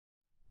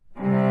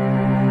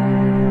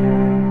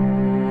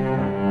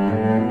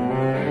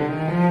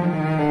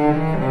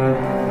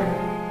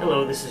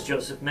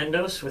Joseph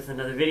Mendos with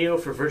another video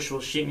for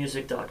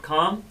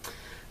virtualsheetmusic.com.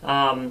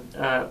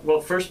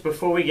 Well, first,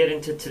 before we get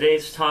into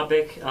today's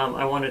topic,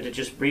 I wanted to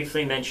just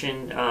briefly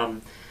mention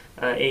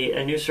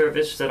a new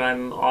service that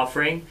I'm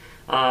offering.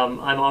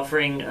 I'm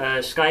offering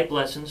Skype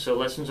lessons, so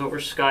lessons over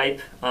Skype,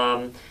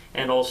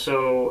 and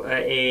also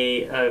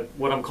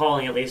what I'm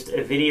calling at least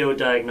a video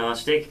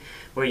diagnostic,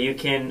 where you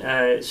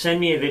can send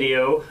me a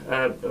video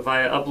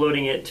via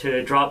uploading it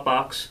to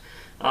Dropbox.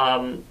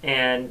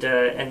 And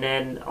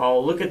then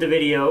I'll look at the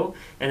video,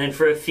 and then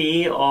for a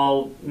fee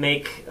I'll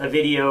make a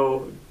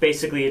video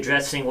basically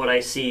addressing what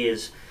I see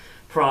as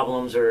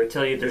problems, or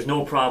tell you there's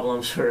no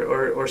problems,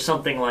 or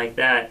something like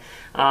that.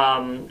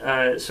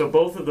 So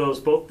both of those,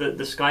 both the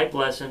Skype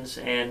lessons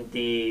and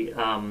the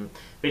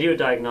video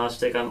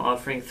diagnostic, I'm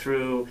offering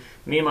through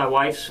me and my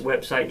wife's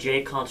website,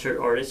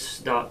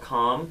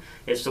 jconcertartists.com.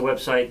 It's the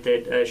website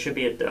that should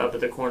be up at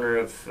the corner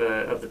of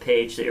the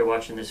page that you're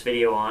watching this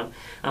video on,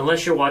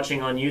 unless you're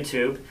watching on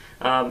YouTube,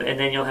 and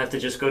then you'll have to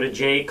just go to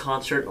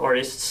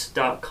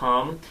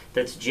jconcertartists.com.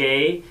 That's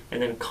J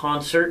and then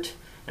concert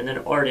and then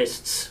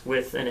artists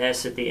with an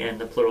S at the end,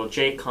 the plural,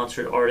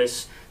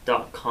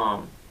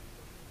 jconcertartists.com.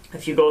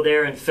 If you go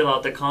there and fill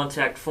out the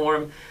contact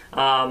form,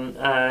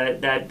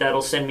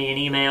 that'll send me an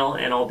email,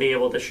 and I'll be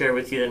able to share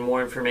with you then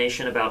more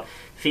information about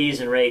fees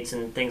and rates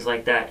and things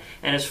like that.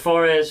 And as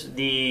far as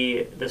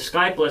the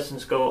Skype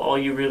lessons go, all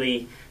you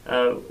really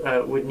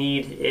would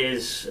need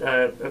is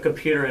a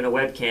computer and a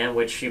webcam,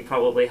 which you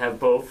probably have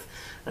both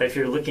if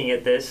you're looking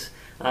at this.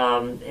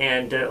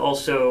 And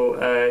also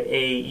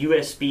a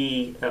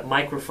USB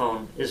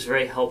microphone is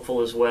very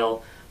helpful as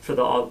well for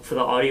the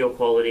audio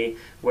quality,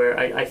 where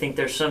I think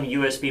there's some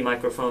USB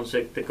microphones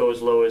that go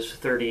as low as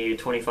 $30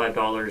 to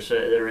 $25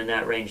 that are in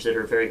that range, that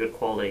are very good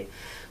quality.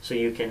 So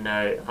you can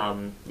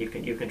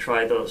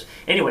try those.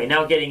 Anyway,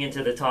 now getting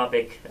into the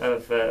topic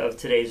of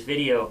today's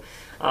video.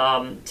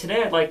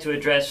 Today I'd like to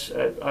address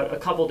a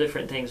couple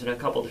different things in a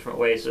couple different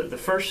ways. The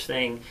first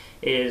thing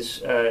is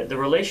the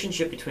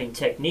relationship between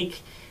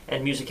technique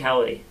and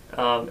musicality,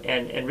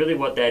 and really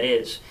what that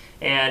is.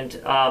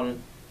 And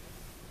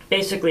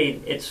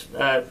basically, it's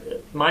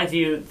my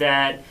view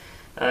that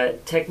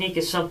technique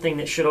is something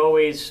that should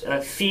always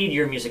feed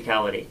your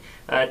musicality.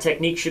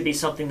 Technique should be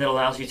something that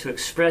allows you to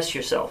express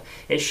yourself.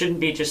 It shouldn't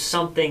be just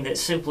something that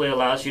simply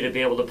allows you to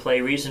be able to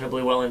play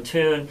reasonably well in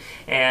tune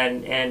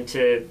and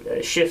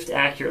to shift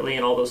accurately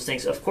and all those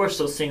things. Of course,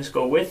 those things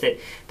go with it,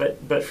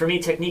 but for me,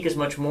 technique is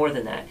much more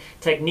than that.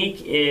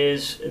 Technique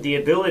is the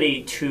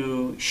ability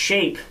to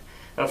shape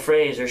a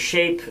phrase or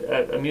shape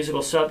a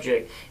musical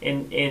subject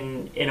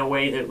in a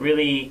way that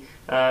really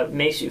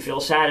makes you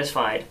feel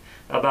satisfied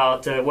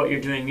about what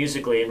you're doing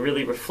musically, and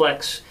really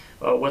reflects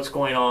what's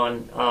going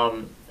on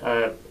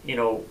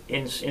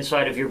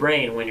inside of your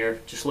brain when you're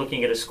just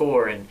looking at a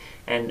score and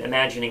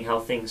imagining how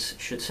things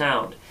should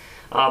sound.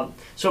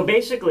 So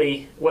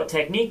basically what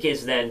technique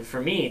is then,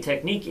 for me,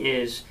 technique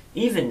is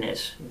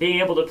evenness,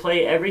 being able to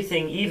play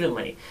everything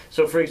evenly.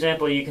 So for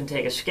example, you can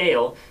take a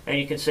scale and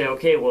you can say,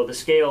 okay, well, the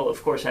scale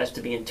of course has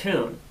to be in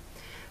tune,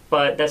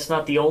 but that's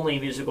not the only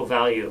musical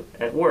value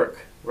at work,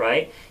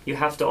 right? You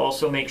have to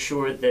also make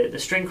sure that the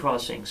string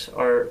crossings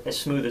are as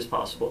smooth as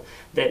possible,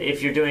 that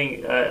if you're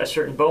doing a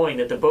certain bowing,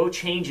 that the bow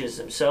changes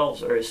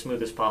themselves are as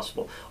smooth as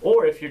possible.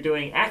 Or if you're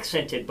doing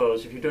accented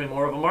bows, if you're doing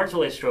more of a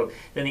martelé stroke,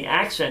 then the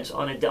accents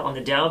on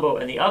the down bow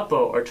and the up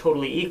bow are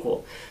totally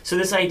equal. So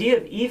this idea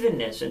of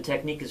evenness in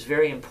technique is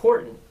very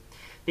important,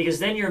 because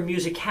then your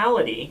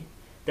musicality,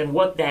 then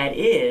what that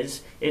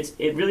is, it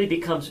really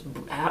becomes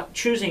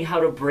choosing how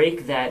to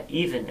break that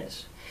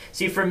evenness.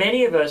 See, for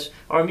many of us,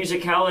 our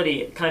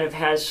musicality kind of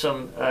has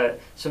some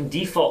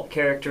default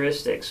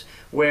characteristics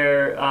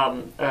where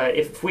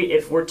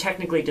if we're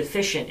technically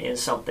deficient in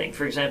something,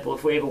 for example,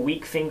 if we have a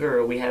weak finger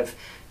or we have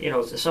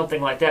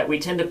something like that, we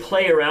tend to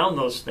play around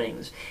those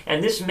things,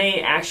 and this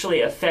may actually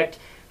affect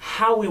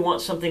how we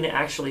want something to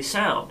actually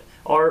sound,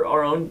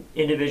 our own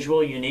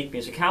individual unique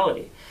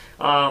musicality.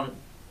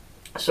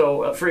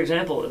 So, for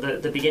example,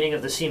 the beginning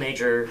of the C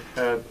major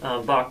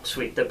Bach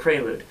suite, the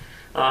Prelude.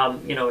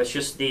 It's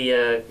just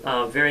the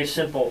very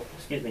simple,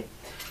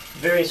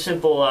 very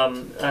simple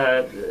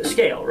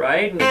scale,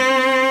 right?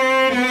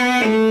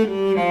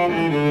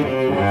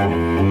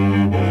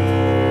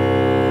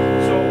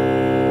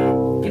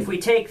 So if we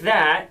take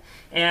that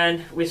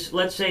and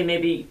let's say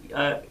maybe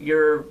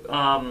your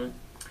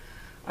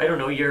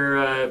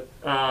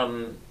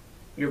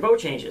bow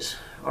changes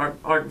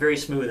aren't very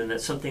smooth, and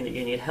that's something that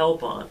you need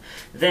help on,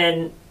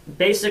 then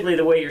basically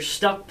the way you're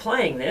stuck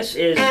playing this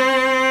is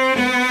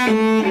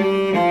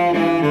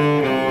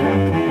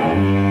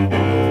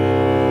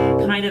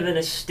kind of in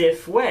a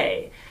stiff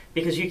way,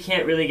 because you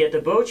can't really get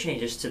the bow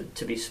changes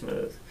to be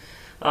smooth.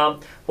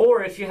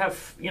 Or if you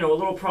have a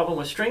little problem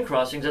with string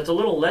crossings, that's a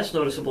little less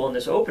noticeable in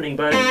this opening,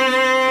 but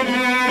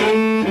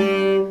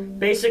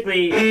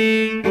basically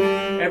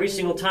every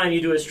single time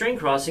you do a string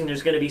crossing,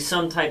 there's going to be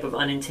some type of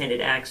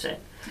unintended accent.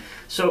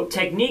 So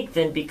technique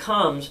then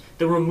becomes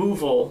the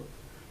removal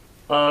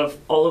of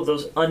all of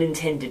those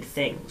unintended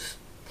things.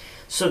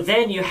 So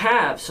then you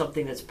have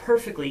something that's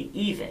perfectly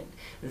even.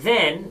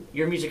 Then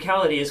your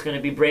musicality is going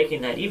to be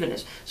breaking that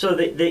evenness. So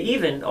the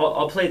even,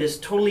 I'll play this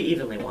totally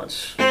evenly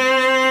once.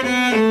 Well,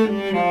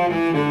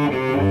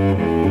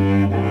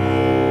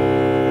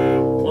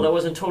 that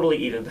wasn't totally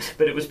even,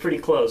 but it was pretty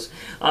close.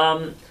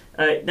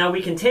 Now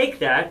we can take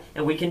that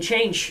and we can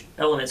change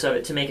elements of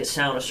it to make it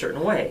sound a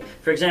certain way.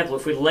 For example,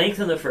 if we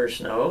lengthen the first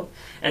note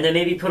and then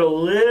maybe put a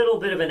little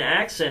bit of an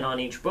accent on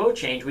each bow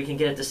change, we can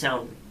get it to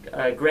sound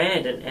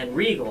grand and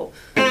regal.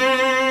 And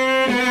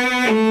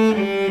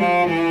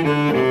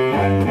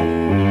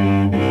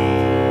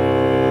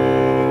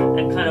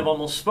kind of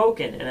almost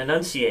spoken and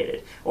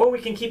enunciated. Or we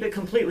can keep it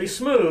completely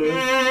smooth.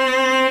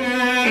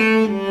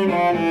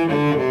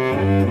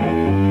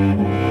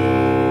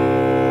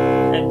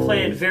 And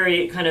play it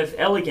very kind of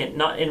elegant,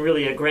 not in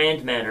really a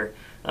grand manner,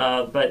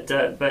 but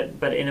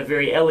in a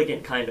very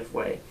elegant kind of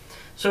way.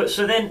 So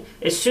then,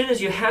 as soon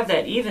as you have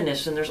that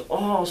evenness, then there's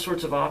all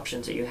sorts of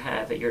options that you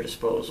have at your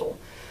disposal.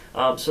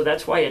 So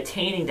that's why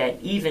attaining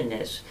that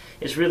evenness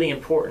is really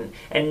important,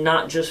 and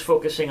not just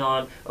focusing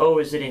on, oh,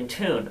 is it in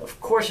tune?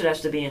 Of course it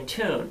has to be in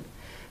tune,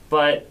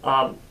 but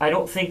I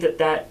don't think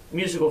that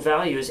musical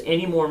value is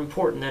any more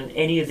important than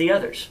any of the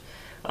others.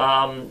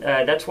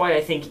 That's why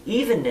I think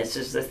evenness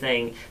is the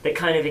thing that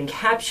kind of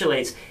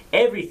encapsulates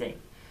everything.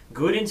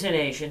 Good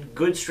intonation,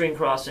 good string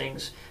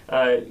crossings,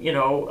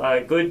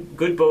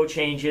 good bow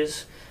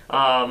changes,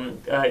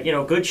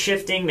 good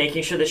shifting,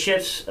 making sure the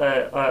shifts,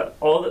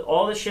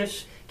 all the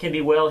shifts can be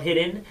well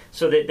hidden,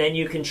 so that then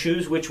you can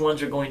choose which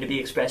ones are going to be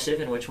expressive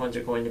and which ones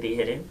are going to be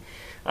hidden.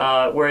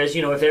 Whereas,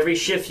 if every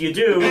shift you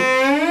do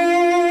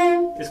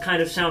is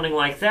kind of sounding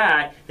like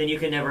that, then you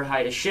can never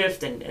hide a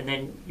shift, and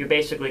then you're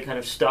basically kind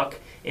of stuck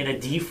in a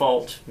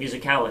default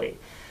musicality.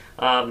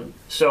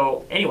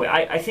 So anyway,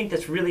 I think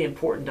that's really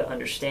important to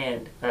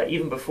understand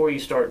even before you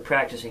start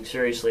practicing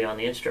seriously on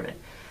the instrument,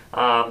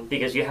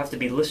 because you have to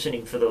be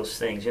listening for those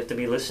things. You have to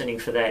be listening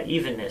for that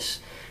evenness.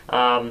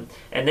 And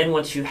then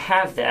once you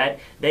have that,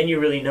 then you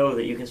really know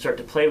that you can start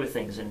to play with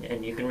things,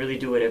 and you can really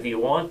do whatever you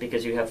want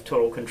because you have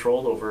total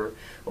control over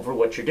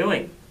what you're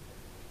doing.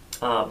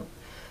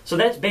 So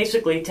that's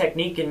basically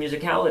technique and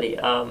musicality.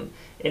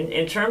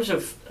 In terms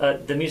of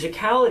the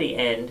musicality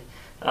end,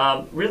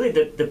 really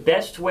the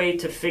best way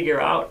to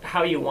figure out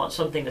how you want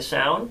something to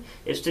sound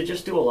is to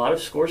just do a lot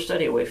of score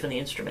study away from the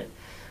instrument.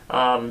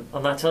 I'm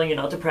not telling you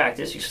not to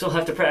practice. You still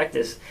have to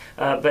practice,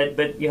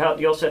 but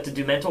you also have to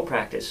do mental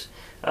practice,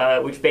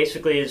 which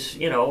basically is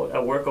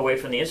a work away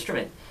from the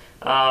instrument.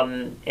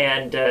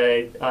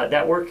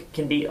 That work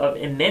can be of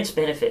immense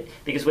benefit,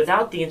 because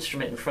without the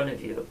instrument in front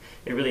of you,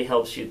 it really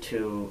helps you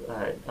to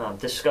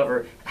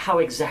discover how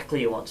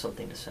exactly you want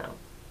something to sound.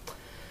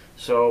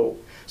 So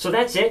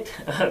that's it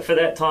for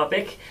that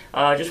topic.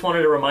 Just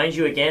wanted to remind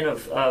you again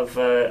of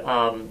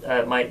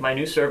my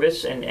new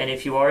service, and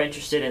if you are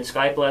interested in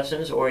Skype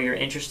lessons, or you're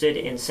interested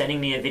in sending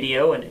me a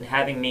video and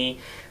having me,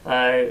 we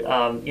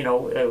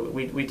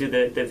do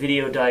the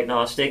video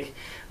diagnostic,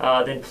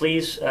 then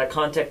please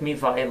contact me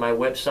via my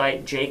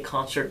website,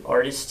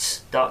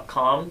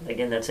 jconcertartists.com.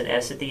 Again, that's an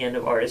S at the end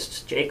of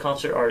artists,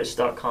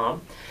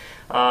 jconcertartists.com.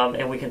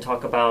 And we can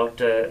talk about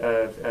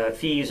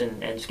fees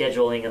and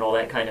scheduling and all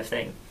that kind of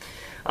thing.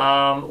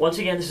 Once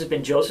again, this has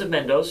been Joseph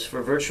Mendos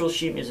for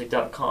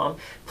virtualsheetmusic.com.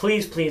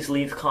 Please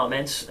leave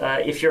comments.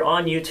 If you're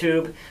on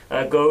YouTube,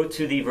 go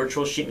to the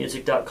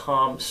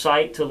virtualsheetmusic.com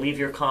site to leave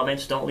your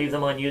comments. Don't leave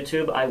them on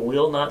YouTube. I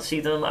will not see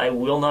them. I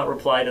will not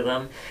reply to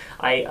them.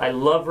 I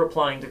love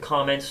replying to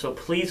comments, so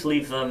please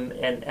leave them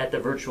at the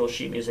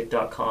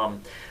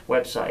virtualsheetmusic.com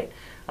website.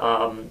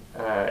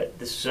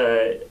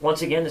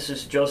 Once again, this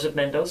is Joseph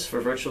Mendos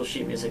for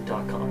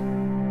virtualsheetmusic.com.